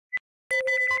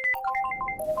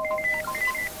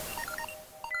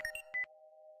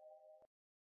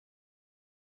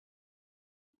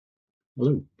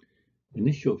Hello, in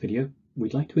this short video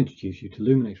we'd like to introduce you to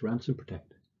Luminex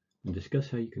RansomProtect and discuss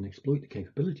how you can exploit the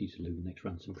capabilities of Luminex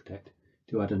RansomProtect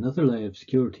to add another layer of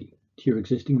security to your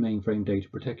existing mainframe data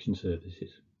protection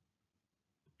services.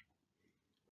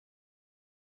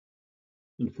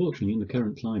 Unfortunately, in the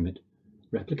current climate,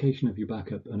 replication of your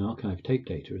backup and archive tape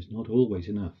data is not always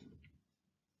enough.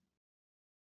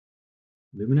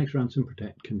 Luminex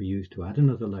RansomProtect can be used to add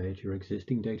another layer to your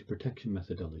existing data protection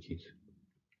methodologies.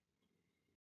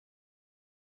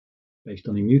 Based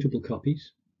on immutable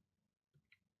copies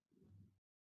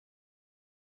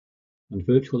and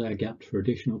virtual air gaps for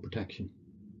additional protection.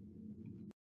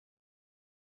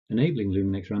 Enabling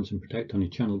Luminex RansomProtect on your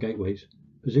channel gateways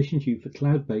positions you for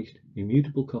cloud-based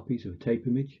immutable copies of a tape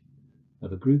image,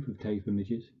 of a group of tape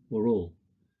images, or all,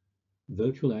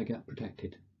 virtual air gap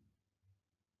protected.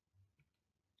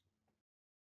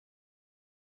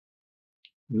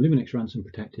 Luminex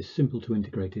RansomProtect is simple to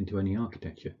integrate into any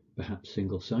architecture, perhaps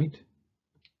single site,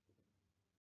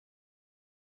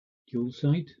 dual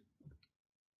site,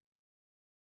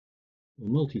 or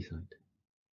multi-site.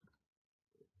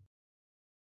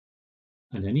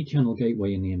 And any channel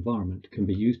gateway in the environment can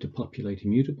be used to populate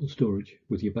immutable storage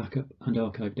with your backup and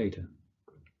archive data.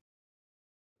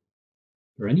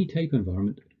 For any tape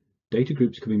environment, data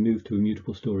groups can be moved to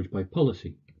immutable storage by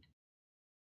policy.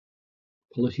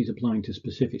 Policies applying to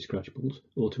specific scratchables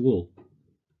or to all.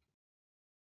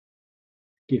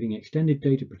 Giving extended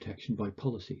data protection by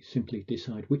policy, simply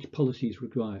decide which policies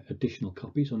require additional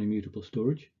copies on immutable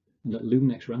storage and let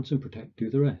Luminex RansomProtect do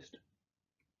the rest.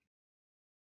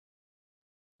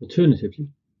 Alternatively,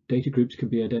 data groups can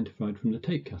be identified from the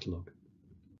tape catalogue,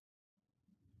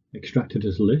 extracted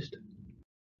as a list,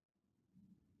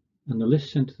 and the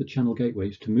list sent to the channel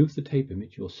gateways to move the tape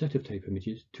image or set of tape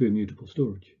images to immutable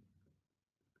storage.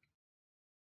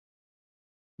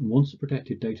 And once the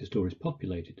protected data store is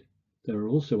populated, there are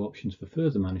also options for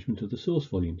further management of the source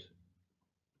volumes.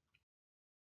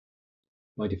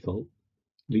 By default,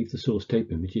 leave the source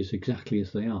tape images exactly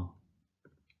as they are.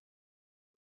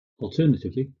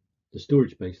 Alternatively, the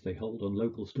storage space they hold on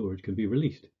local storage can be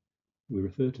released. We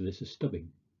refer to this as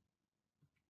stubbing.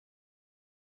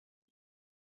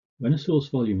 When a source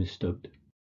volume is stubbed,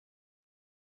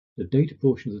 the data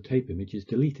portion of the tape image is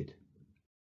deleted,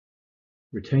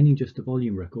 retaining just the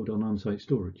volume record on on-site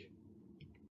storage,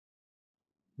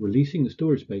 releasing the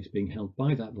storage space being held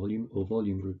by that volume or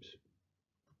volume groups.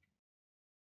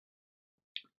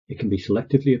 It can be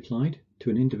selectively applied to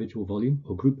an individual volume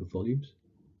or group of volumes,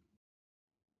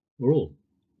 or all,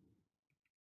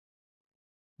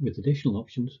 with additional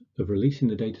options of releasing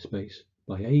the data space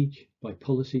by age, by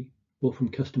policy, or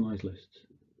from customized lists.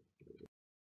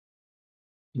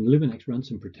 And Luminex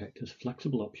RansomProtect has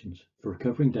flexible options for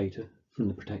recovering data from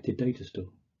the protected data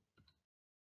store.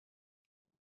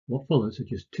 What follows are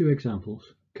just two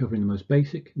examples covering the most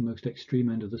basic and most extreme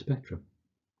end of the spectrum.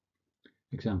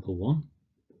 Example 1,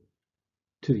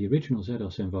 to the original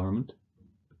ZOS environment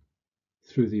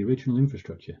through the original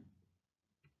infrastructure.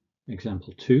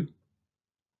 Example 2,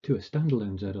 to a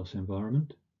standalone ZOS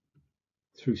environment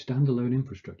through standalone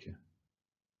infrastructure.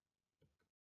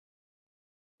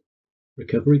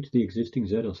 Recovery to the existing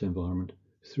ZOS environment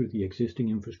through the existing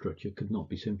infrastructure could not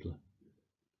be simpler,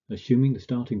 assuming the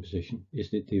starting position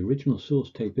is that the original source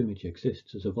tape image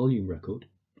exists as a volume record,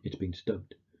 it's been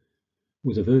stubbed,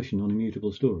 with a version on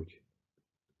immutable storage.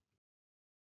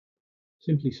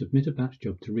 Simply submit a batch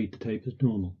job to read the tape as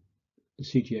normal. The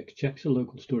CGX checks the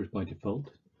local storage by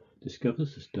default,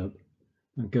 discovers the stub,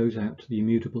 and goes out to the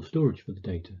immutable storage for the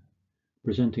data,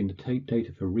 presenting the tape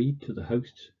data for read to the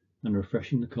hosts and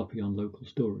refreshing the copy on local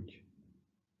storage.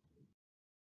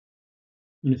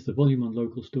 And if the volume on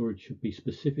local storage should be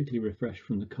specifically refreshed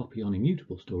from the copy on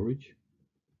immutable storage,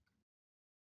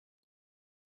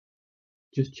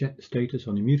 just check the status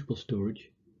on immutable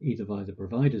storage either via the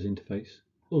provider's interface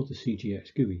or the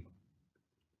CGX GUI.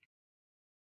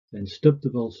 Then stub the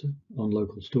VOLSA on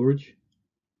local storage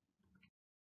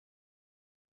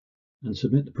and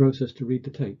submit the process to read the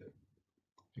tape.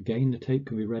 Again, the tape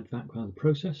can be read back by the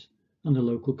process and the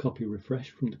local copy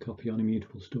refreshed from the copy on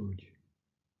immutable storage.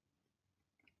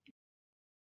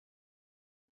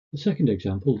 The second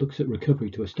example looks at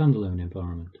recovery to a standalone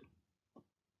environment.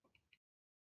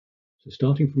 So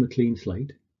starting from a clean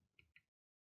slate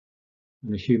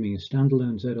and assuming a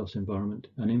standalone ZOS environment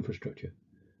and infrastructure,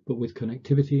 but with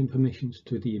connectivity and permissions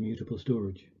to the immutable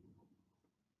storage.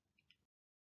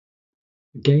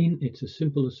 Again, it's as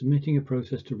simple as submitting a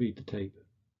process to read the tape.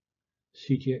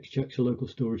 CGX checks the local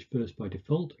storage first by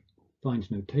default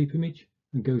finds no tape image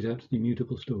and goes out to the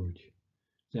immutable storage,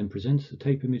 then presents the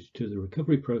tape image to the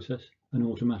recovery process and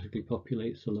automatically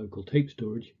populates the local tape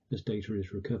storage as data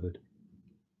is recovered.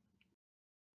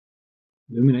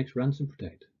 Luminex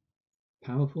RansomProtect.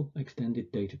 Powerful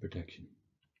extended data protection.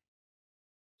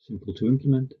 Simple to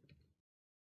implement,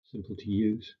 simple to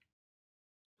use,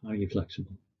 highly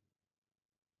flexible.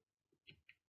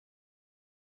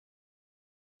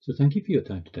 So thank you for your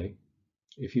time today.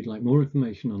 If you'd like more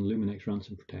information on Luminex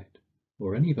RansomProtect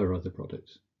or any of our other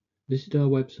products, visit our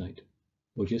website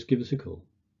or just give us a call.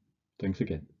 Thanks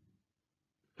again.